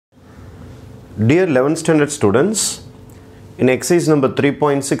Dear 11th standard students, in exercise number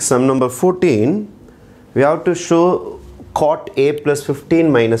 3.6, sum number 14, we have to show cot A plus 15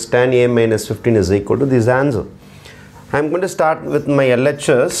 minus tan A minus 15 is equal to this answer. I am going to start with my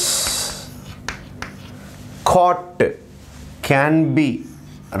LHS. Cot can be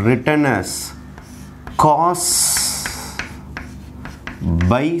written as cos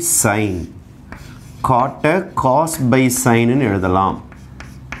by sin. Cot cos by sin in எழுதலாம்.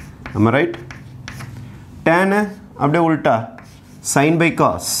 Am I right? Tan அப்படியே உல்டா sin by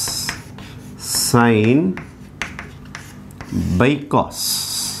cos. Sin by cos.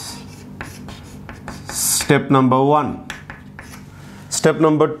 Step number 1. Step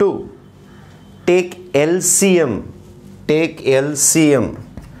number 2. Take LCM. Take LCM.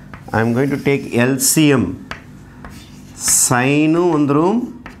 I am going to take LCM. Sin வந்துரும்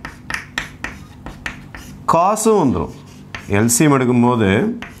cos வந்துரும். LCM எடுக்கும்போது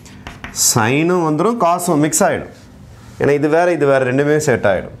sin வந்துரும் cos mix ஆயிடும். ஏன்னா இது வேற ரெண்டுமே செட்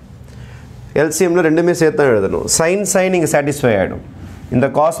ஆயிடும். LCMல ரெண்டுமே சேர்த்து தான் எழுதணும். sin இங்க satisfy ஆயிடும். இந்த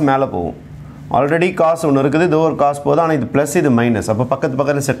cos மேலே போகும். ஆல்ரெடி cos ஒன்று இருக்குது, இது ஒரு cos போதும், ஆனால் இது ப்ளஸ் இது மைனஸ், அப்போ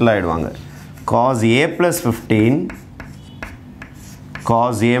பக்கத்தில் செட்டில் ஆகிடுவாங்க. cos A plus 15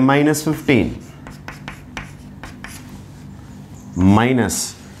 cos A minus 15 minus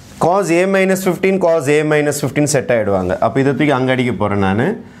cos A minus 15 cos A minus 15 set ஆகிடுவாங்க. அப்போ இதை தூக்கி அங்கே அடிக்க போகிறேன் நான்.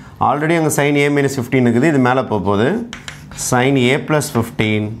 ஆல்ரெடி அங்கே sin A minus 15 இருக்குது, இது மேலே போகுது. sin A plus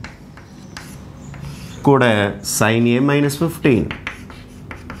 15 கூட sin A minus 15.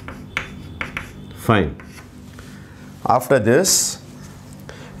 Fine. After this,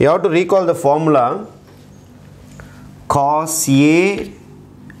 you have to recall the formula cos A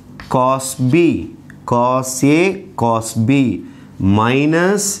cos B cos A cos B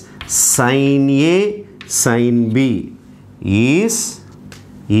minus sin A sin B is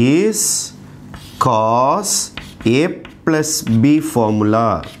cos A plus B formula.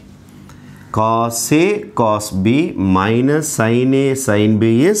 Cos A cos B minus sin A sin B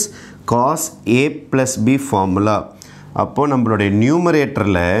is cos A plus B formula. அப்போ நம்மளுடைய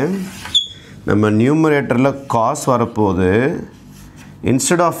நியூமரேட்டரில் cos வரப்போது,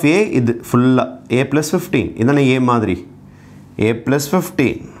 instead of A இது ஃபுல்லாக A plus 15 இதானே A மாதிரி A plus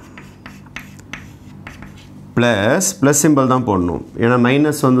 15 plus symbol தான் போடணும், ஏன்னா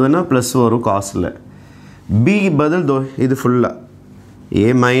மைனஸ் வந்ததுன்னா ப்ளஸ் வரும் காசில். B பதில் தோ இது ஃபுல்லாக A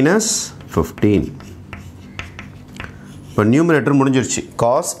minus 15. இப்போ நியூமரேட்டர் முடிஞ்சிருச்சு.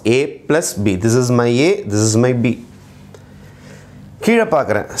 cos A plus B, this is my A, this is my B. கீழே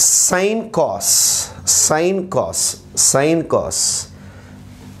பார்க்குறேன் sin cos sin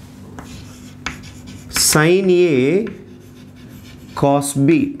A cos B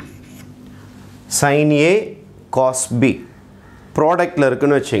sin A cos B ப்ராடக்டில்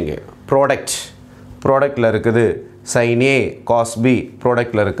இருக்குன்னு வச்சுங்க. ப்ராடக்டில் இருக்குது sin A cos B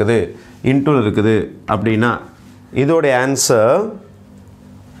ப்ராடக்டில் இருக்குது, இன்டூவில் இருக்குது அப்படின்னா இதோட answer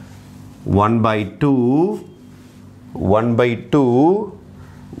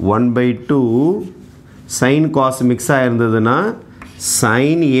 1/2 sin cos mix ஆயிருந்ததுன்னா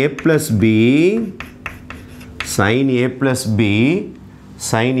sin A plus B sin A plus B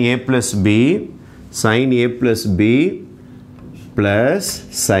sin A plus B sin A plus B plus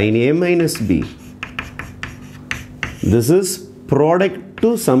sin A minus B. This is product to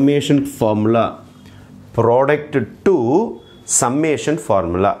summation formula. Product to summation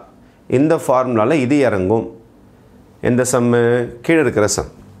formula. இந்த ஃபார்முலாவில் இது இறங்கும். எந்த சம்மு? கீழே இருக்கிற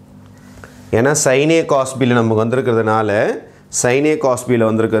some. ஏன்னா sin A cos Bயில் நமக்கு வந்திருக்கிறதுனால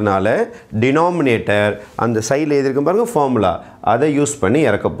denominator அந்த சைடில் எதிர்க்கும் பாருங்க ஃபார்முலா, அதை யூஸ் பண்ணி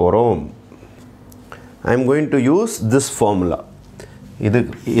இறக்க போகிறோம். I am going to use this formula.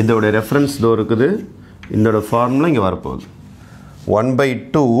 இதோட ரெஃபரன்ஸ் இதோ இருக்குது, இதோட ஃபார்முலா இங்கே வரப்போகுது.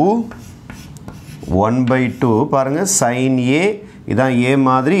 1/2 பாருங்கள், sin A இதான் A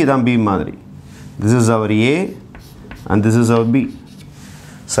மாதிரி, இதான் B மாதிரி. This is our A and this is our B.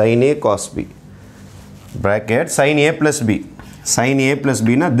 sin A cos B bracket sin A plus B. sin A plus B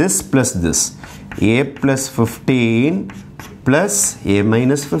na this plus this. A plus 15 plus A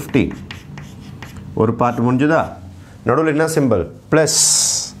minus 15. ஒரு part முடிஞ்சுதா? நடுவில் என்ன simple? Plus.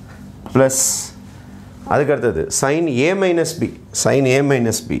 அதுக்கு அடுத்தது sin A minus B. sin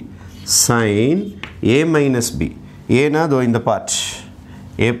A minus B. ஏன்னா தோ இந்த part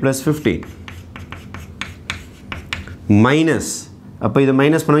A plus 15 minus, அப்போ இது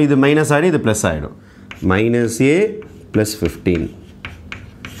மைனஸ் பண்ணோம், இது மைனஸ் ஆகிடும், இது ப்ளஸ் ஆகிடும். minus A plus 15.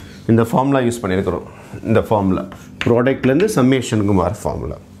 இந்த ஃபார்முலா யூஸ் பண்ணியிருக்கிறோம். இந்த ஃபார்முலா ப்ராடக்ட்லேருந்து சம்மேஷனுக்கு மாற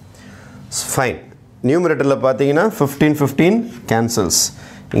ஃபார்முலா. ஃபைன். நியூமரேட்டரில் பார்த்தீங்கன்னா 15 cancels.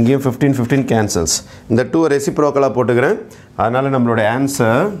 இங்கேயும் 15 cancels. இந்த 2 ரெசிப்ரோக்கலாக போட்டுக்கிறேன். அதனால் நம்மளோட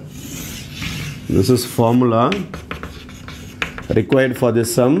answer, this is formula required for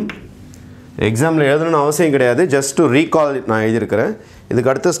this sum. எக்ஸாமில் எழுதணும்னு அவசியம் கிடையாது, ஜஸ்ட் டு ரீகால் நான் எழுதியிருக்கிறேன்.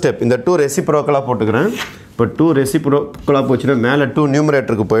 இதுக்கு அடுத்த ஸ்டெப், இந்த 2 ரெசிப்ரோக்கலாக போட்டுக்கிறேன். இப்போ 2 ரெசிப்ரோக்கலாக போச்சுன்னா மேலே 2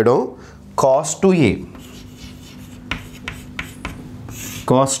 நியூமரேட்டருக்கு போயிடும். cos2a,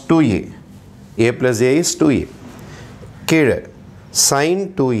 cos2a, a plus a is 2a. கீழே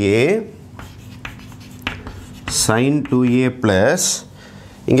sin2a, sin2a plus,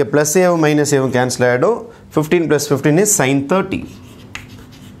 இங்கே ப்ளஸ் ஏவும் மைனஸ் ஏவும் கேன்சல் ஆகிடும். 15 plus 15 is sin 30,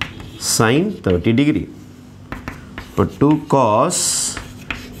 sin 30 degree. இப்போ 2 cos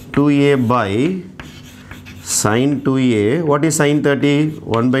 2a by sin 2a, what is sin 30?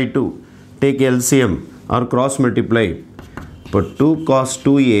 1/2. Take LCM or cross multiply. இப்போ 2 cos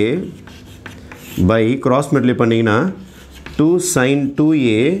 2a by cross multiply பண்ணிங்கன்னா 2 sin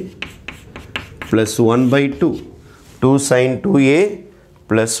 2a plus 1/2. 2 sin 2a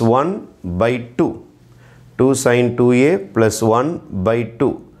plus 1/2. 2 sin 2a plus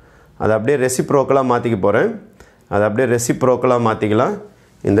 1/2. அது அப்படியே ரெசிப்ரோக்கலாக மாற்றிக்க போகிறேன். அது அப்படியே ரெசிப்ரோக்கலாக மாற்றிக்கலாம்.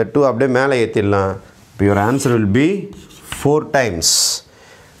 இந்த 2 அப்படியே மேலே ஏற்றிடலாம். இப்போ your answer will be 4 times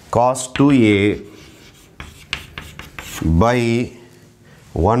cos 2a by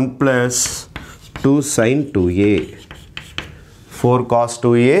 1 plus 2 sin 2a. 4 cos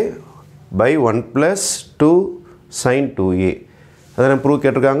 2a by 1 plus 2 sin 2a. அதை நான் ப்ரூவ்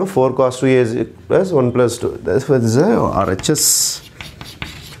கேட்டிருக்காங்க. 4 cos 2a plus 1 plus 2. This is RHS.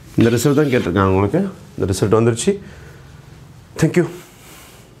 இந்த ரிசல்ட் தான் கேட்டிருக்காங்க உங்களுக்கு. இந்த ரிசல்ட் வந்துருச்சு. தேங்க்யூ.